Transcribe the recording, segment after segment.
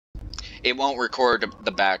it won't record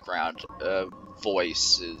the background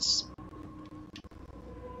voices.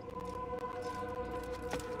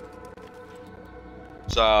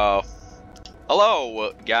 So,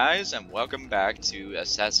 hello guys, and welcome back to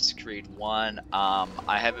Assassin's Creed 1. I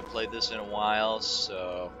haven't played this in a while,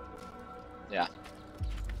 so yeah.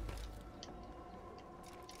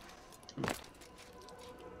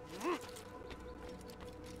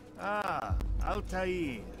 Ah,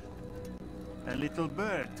 Altair. A little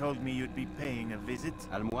bird told me you'd be paying a visit.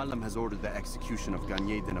 Al-Muallim has ordered the execution of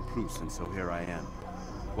Garnier de Naplouse, and so here I am.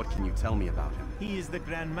 What can you tell me about him? He is the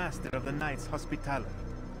Grand Master of the Knights Hospitaller,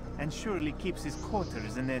 and surely keeps his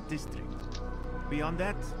quarters in their district. Beyond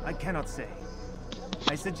that, I cannot say.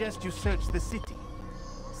 I suggest you search the city.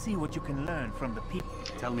 See what you can learn from the people.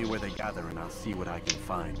 Tell me where they gather and I'll see what I can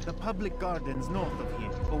find. The public gardens north of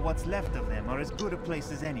here, or what's left of them, are as good a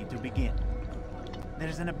place as any to begin.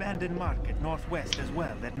 There's an abandoned market northwest as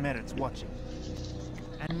well that merits watching.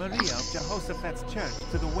 And Maria of Jehoshaphat's church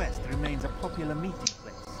to the west remains a popular meeting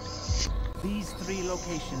place. These three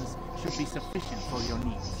locations should be sufficient for your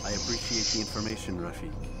needs. I appreciate the information,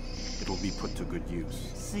 Rafiq. It will be put to good use.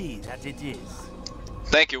 See that it is.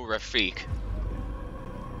 Thank you, Rafiq.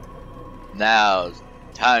 Now,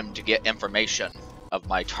 time to get information of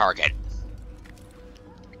my target.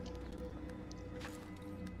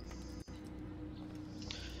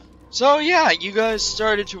 So yeah, you guys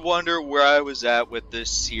started to wonder where I was at with this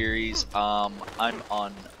series. I'm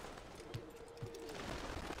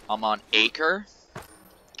on Acre,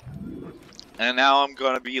 and now I'm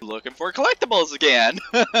gonna be looking for collectibles again.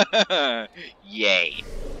 Yay!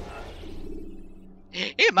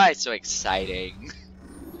 Am I so exciting?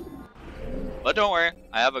 But don't worry,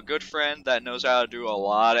 I have a good friend that knows how to do a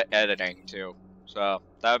lot of editing too. So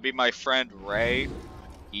that would be my friend Ray.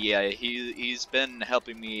 He's been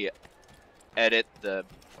helping me editing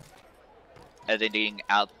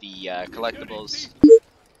out the collectibles.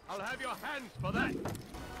 I'll have your hands for that.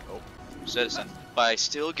 Oh, citizen, but I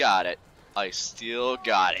still got it. I still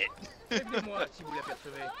got it.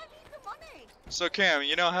 So Cam,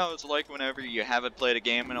 you know how it's like whenever you haven't played a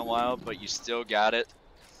game in a while, but you still got it?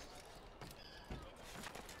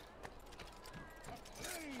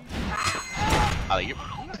 Oh, you.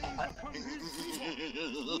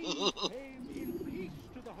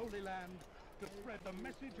 To spread the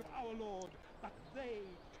message of our Lord, but they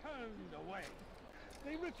turned away.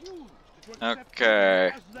 They refused to accept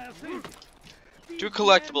Okay. as their savior. 2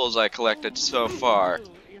 collectibles I collected so far.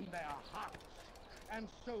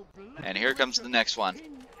 And here comes the next one.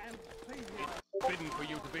 Bidden for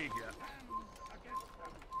you to be here.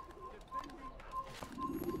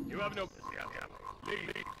 You have no.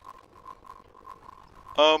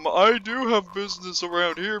 I do have business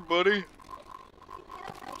around here, buddy.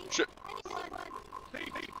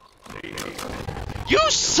 You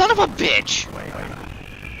son of a bitch!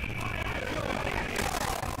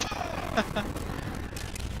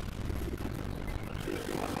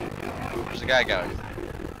 Where's the guy going?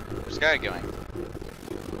 Where's the guy going?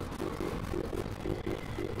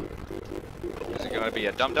 Is it gonna be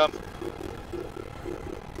a dum-dum?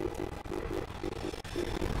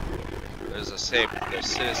 There's a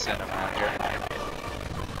citizen around here.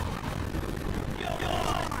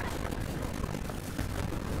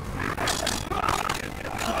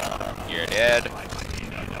 You're dead.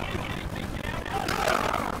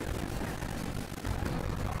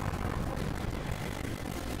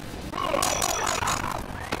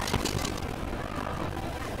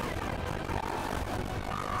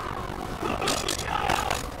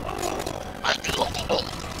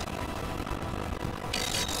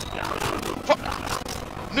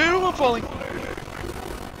 No, I'm falling.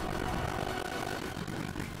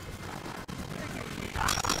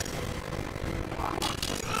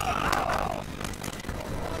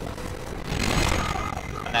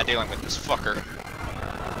 I'm not dealing with this fucker.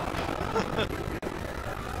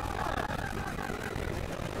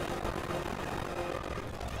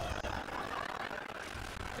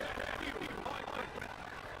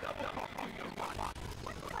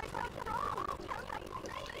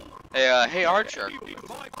 Hey Archer.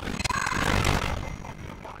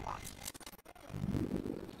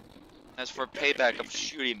 As for payback of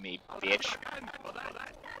shooting me, bitch.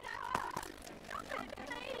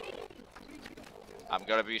 I'm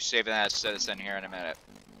gonna be saving that citizen here in a minute.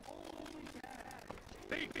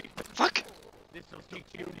 Fuck!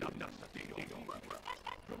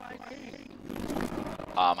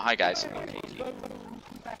 Hi guys.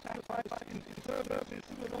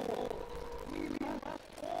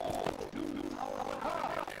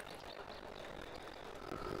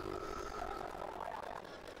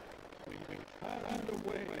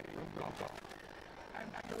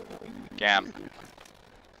 Cam.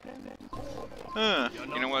 You're You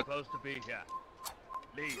not know what? supposed to be here.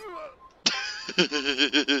 Leave.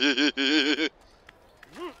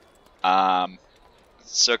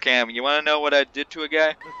 So Cam, you want to know what I did to a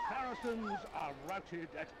guy? The Saracens are routed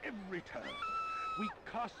at every turn. We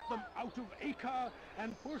cast them out of Acre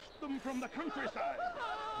and pushed them from the countryside.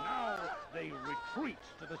 Now they retreat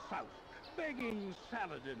to the south, begging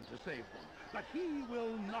Saladin to save them. But he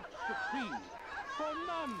will not succeed, for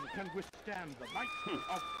none can withstand the might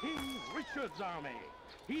of King Richard's army.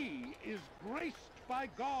 He is graced by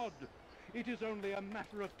God. It is only a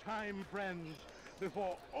matter of time, friends,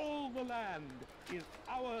 before all the land is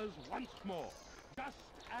ours once more, just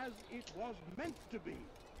as it was meant to be.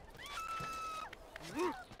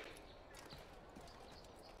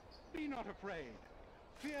 Be not afraid.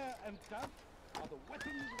 Fear and doubt are the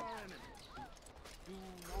weapons of our enemies. Do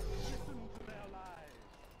not listen to their lies.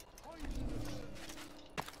 Poison.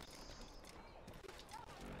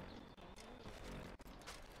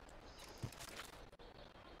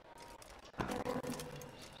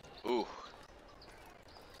 Ooh.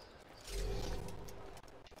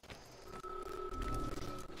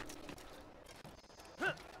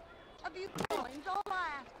 A few coins, all I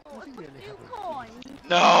ask for is a few coins.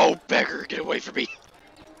 No, beggar, get away from me.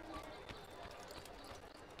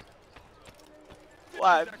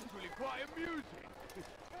 What? Actually quite amusing.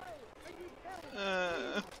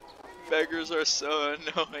 Beggars are so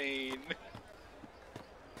annoying.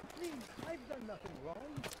 Please, I've done nothing wrong.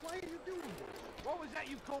 Why are you doing this? What was that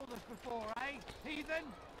you called us before, eh? Heathen?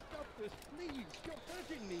 Stop this, please. You're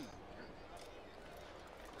hurting me.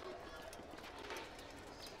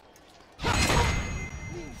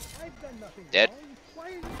 Please, I've done nothing Dead? wrong. Why are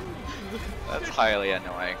you doing this? That's highly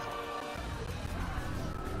annoying.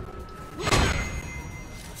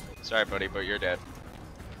 Sorry, buddy, but you're dead.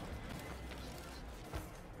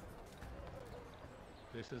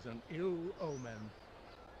 This is an ill omen.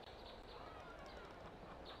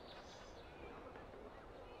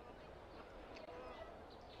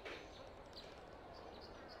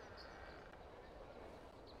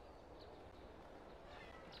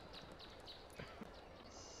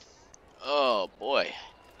 Oh boy.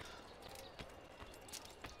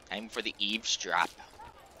 Time for the eavesdrop.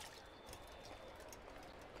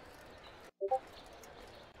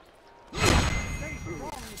 Stay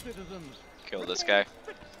strong, citizens. Kill this guy.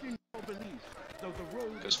 Fixed in your beliefs, though the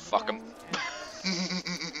road Just is fuck him. long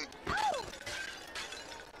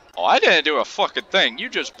Oh, I didn't do a fucking thing. You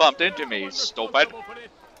just bumped into me, stupid.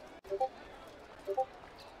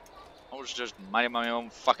 I was just minding my own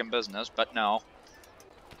fucking business, but no.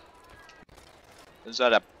 Is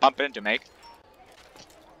that a bump into me?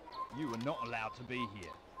 You are not allowed to be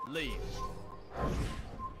here. Leave.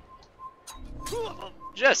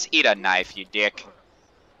 Just eat a knife, you dick.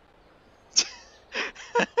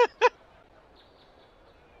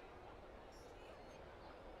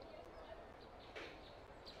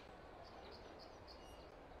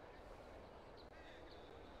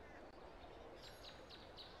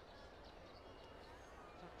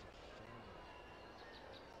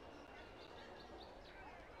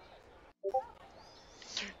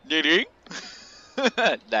 Ding ding.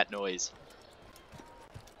 That noise.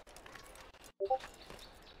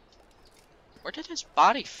 Where did his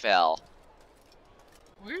body fell?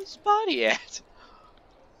 Where's his body at?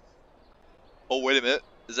 Oh, wait a minute.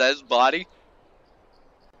 Is that his body?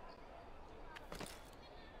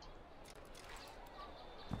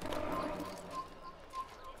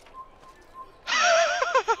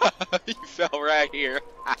 He fell right here.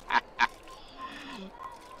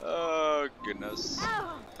 Oh, goodness.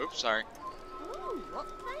 Oh. Oops, sorry. Ooh,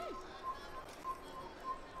 what's this?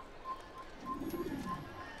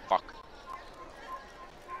 Fuck.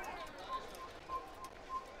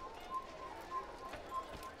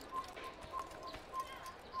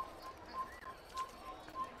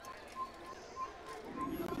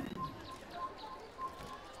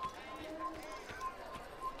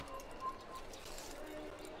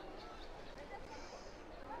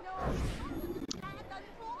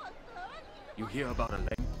 You hear about Elaine?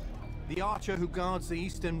 The archer who guards the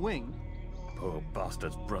eastern wing? Poor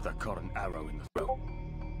bastard's brother caught an arrow in the throat.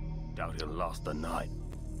 Doubt he'll last the night.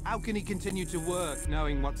 How can he continue to work,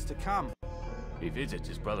 knowing what's to come? He visits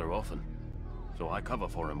his brother often, so I cover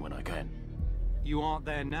for him when I can. You aren't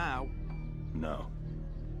there now. No.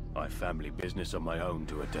 I've family business of my own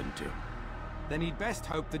to attend to. Then he'd best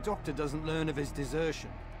hope the doctor doesn't learn of his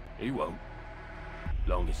desertion. He won't.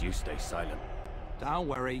 Long as you stay silent. Don't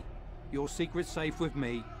worry. Your secret's safe with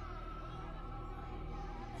me.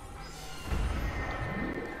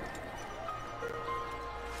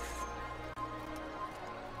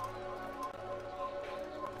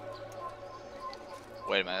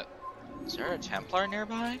 Wait a minute. Is there a Templar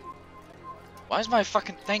nearby? Why is my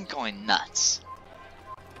fucking thing going nuts?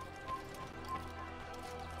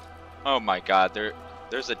 Oh my god,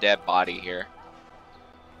 there's a dead body here.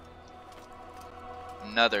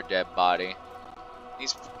 Another dead body.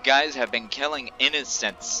 These guys have been killing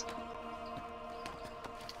innocents.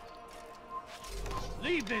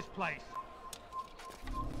 Leave this place.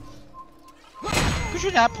 Could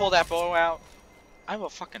you not pull that bow out? I will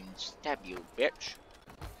fucking stab you, bitch.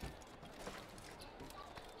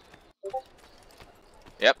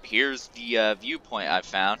 Yep, here's the viewpoint I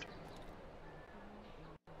found.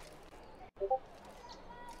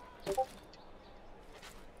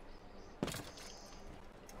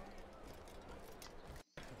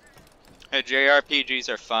 Hey, JRPGs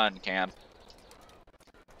are fun, Cam.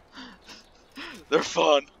 They're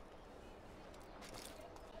fun.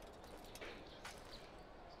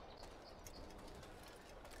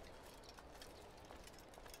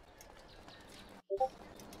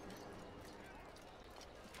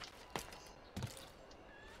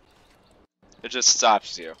 It just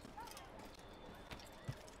stops you.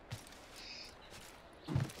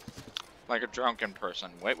 Like a drunken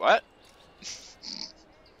person. Wait, what?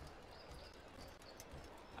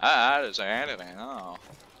 I didn't say anything, oh.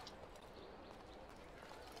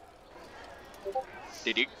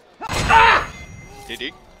 Did he? Did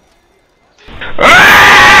he?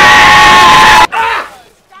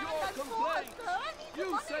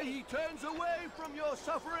 You say he turns away from your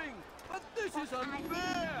suffering, but this is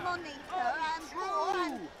unfair. Money, sir, and poor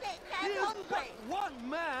and sick and He is but hungry. one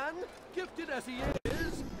man, gifted as he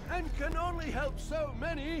is, and can only help so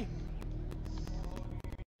many.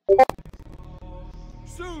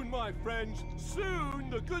 Soon, my friends, soon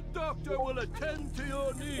the good doctor will attend to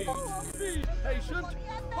your needs. Be patient,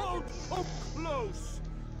 hold close.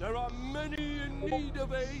 There are many in need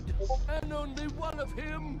of aid, and only one of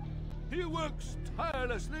him. He works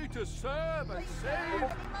tirelessly to serve and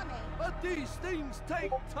save, but these things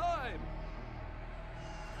take time.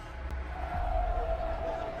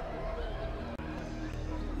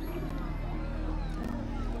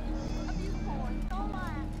 A few coins, all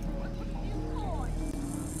I ask for is a few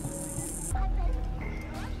coins. I beg you,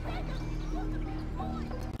 I beg of you, just a few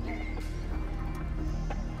coins.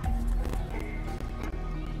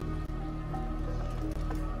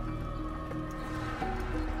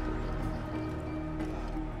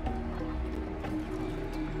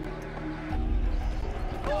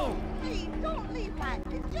 Oh, Please, don't leave like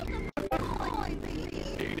this. Just a few coins, please.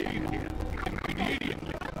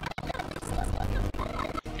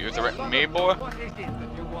 You threaten me, boy? What is it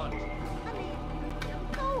that you want? I mean,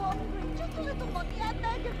 I'm so hungry. Just a little money, I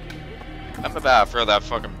beg of you. I'm about to throw that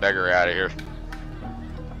fucking beggar out of here.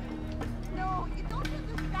 No, you don't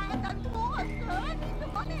understand. I'm poor, sir. I need the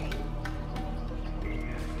money.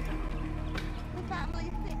 The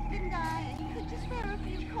family's sick and dying. Could you spare a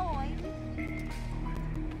few coins?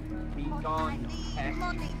 Be What gone, I you need pest.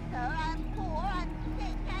 money, sir. I'm poor and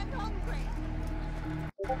sick and hungry.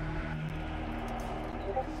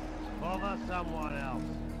 Bother someone else.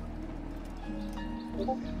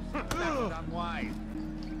 That's unwise.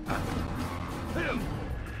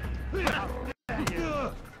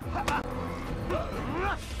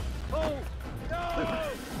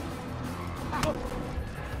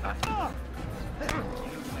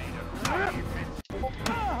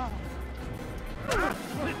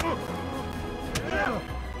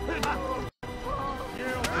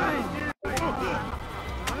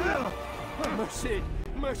 mercy,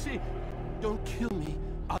 mercy. Don't kill me.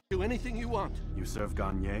 I'll do anything you want. You serve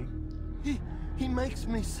Gagne? He makes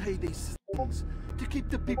me say these things to keep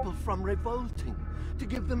the people from revolting, to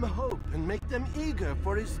give them hope and make them eager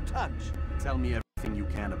for his touch. Tell me everything you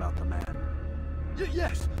can about the man.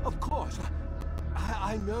 Yes, of course.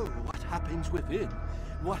 I know what happens within,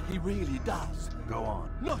 what he really does. Go on.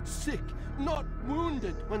 Not sick, not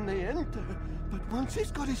wounded when they enter, but once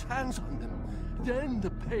he's got his hands on them, then the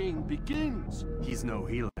pain begins. He's no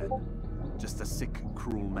healer, just a sick,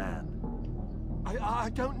 cruel man. I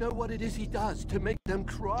don't know what it is he does to make them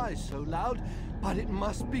cry so loud, but it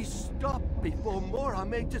must be stopped before more are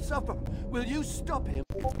made to suffer. Will you stop him?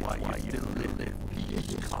 Why you still live?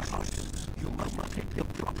 You must take the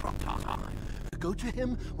proper time. Go to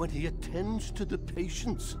him when he attends to the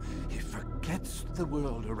patients. He forgets the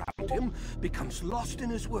world around him, becomes lost in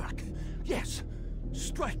his work. Yes,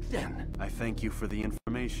 strike then. I thank you for the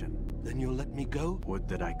information. Then you'll let me go? Would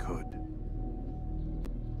that I could.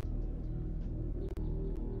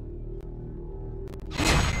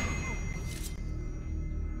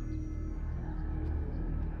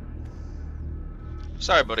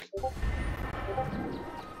 Sorry, buddy.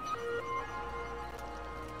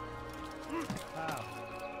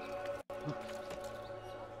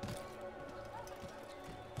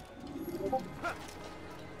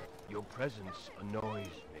 Your presence annoys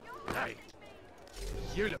me. Hey,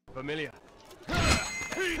 you look familiar.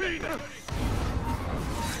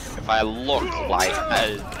 If I look like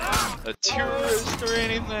a terrorist or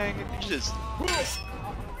anything, it's just...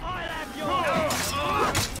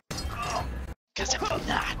 Cause I'm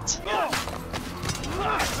not.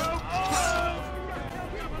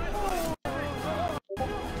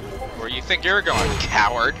 Where you think you're going,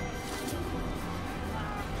 coward?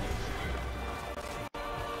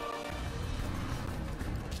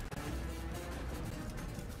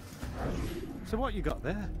 So what you got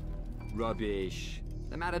there? Rubbish.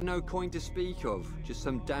 The man had no coin to speak of, just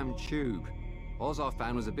some damn tube. All I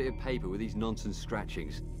found was a bit of paper with these nonsense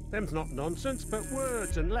scratchings. Them's not nonsense, but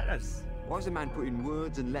words and letters. Why is a man putting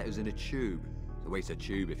words and letters in a tube? It's a waste of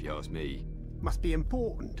tube if you ask me. Must be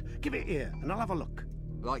important. Give it here, and I'll have a look.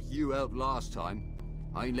 Like you helped last time.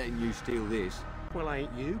 I ain't letting you steal this. Well,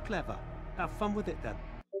 ain't you clever? Have fun with it then.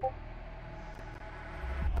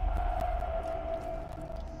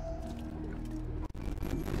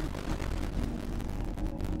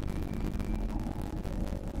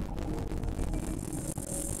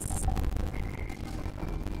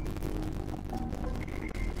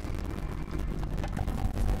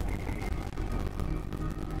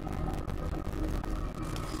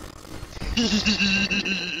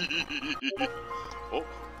 Oh,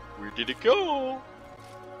 where did it go?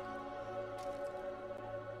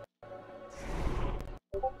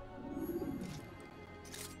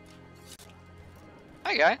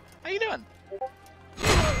 Hi guy, how you doing?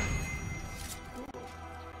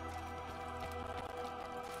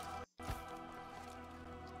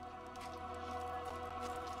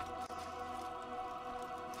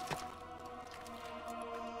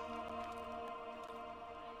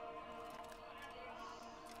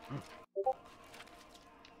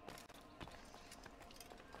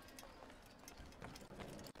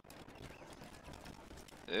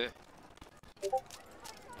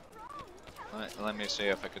 Let me see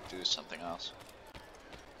if I could do something else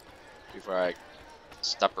before I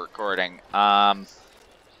stop recording.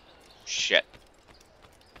 Shit.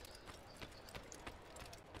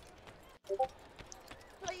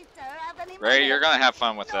 Please, sir, have any Ray, money? you're gonna have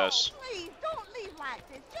fun with No, this. please, don't leave like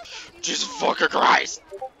this. Just a few Jesus more. fucking Christ!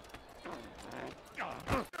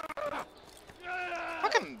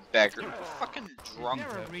 Fucking beggar. Fucking drunk. Is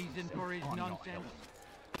there a reason for his nonsense?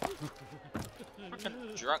 Fucking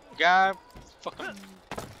drunk guy. Fucking.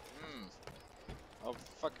 Oh,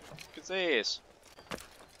 fuck is this?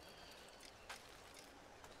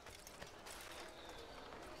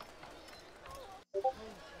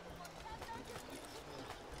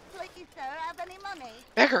 Please, sir, have any money?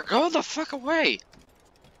 Beggar, go the fuck away!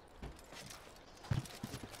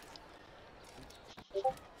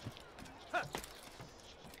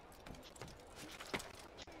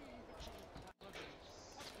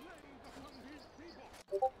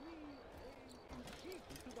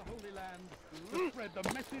 To the Holy Land to spread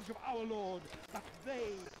the message of our Lord, but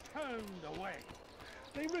they turned away.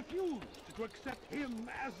 They refused to accept him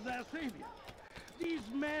as their savior. These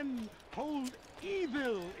men hold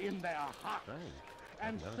evil in their hearts.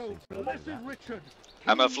 And so blessed Richard,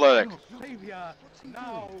 I'm King athletic. and Savior,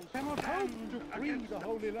 now cannot hope to free the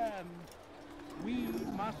Holy Land. We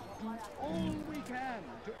must do all we can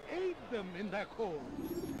to aid them in their cause.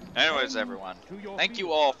 Anyways, everyone, thank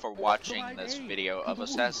you all for watching this video of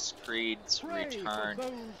Assassin's Creed's Return.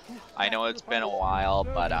 I know it's been a while,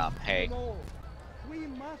 but hey,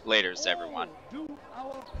 laters everyone. Do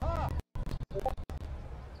our part